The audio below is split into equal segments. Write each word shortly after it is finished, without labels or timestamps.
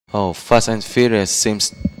Oh, Fast and Furious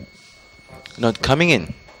seems not coming in.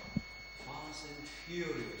 Fast and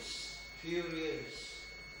Furious. Furious.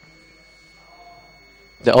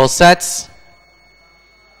 They're all sets.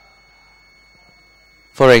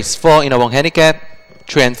 For race 4 in a 1 handicap,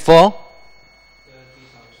 3 and 4.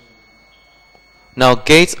 Now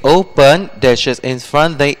gates open, dashes in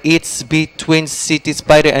front, they it's between City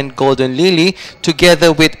Spider and Golden Lily,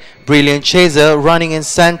 together with Brilliant Chaser. Running in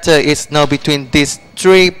center is now between these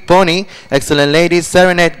three pony, Excellent Lady,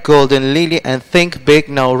 Serenade, Golden Lily and Think Big.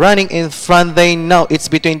 Now running in front, they know it's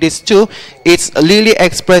between these two, it's Lily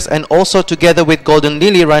Express and also together with Golden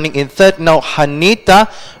Lily. Running in third, now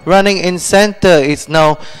Hanita. Running in center, it's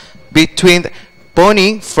now between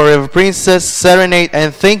Pony, Forever Princess, Serenade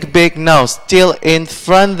and Think Big. Now still in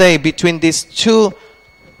front they between these two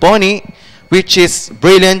pony, which is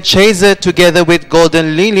Brilliant Chaser together with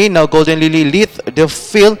Golden Lily. Now Golden Lily leads the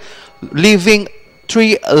field, leaving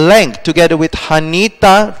 3 lengths together with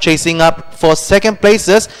Hanita chasing up for second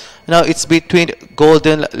places. Now it's between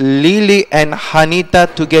Golden Lily and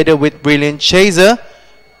Hanita together with Brilliant Chaser.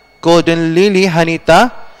 Golden Lily,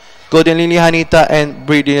 Hanita. Golden Lily, Hanita and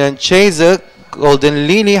Brilliant Chaser. Golden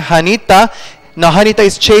Lily, Hanita. Now Hanita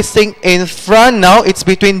is chasing in front. Now it's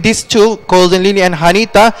between these two, Golden Lily and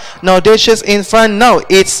Hanita. Now dashes in front. Now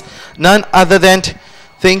it's none other than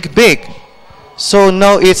Think Big. So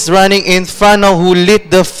now it's running in front. Now who lead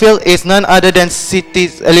the field is none other than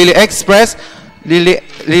Lily Express.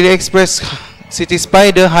 Lily Express, City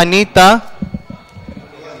Spider, Hanita.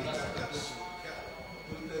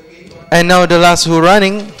 And now the last who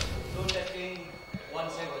running.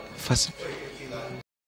 Fast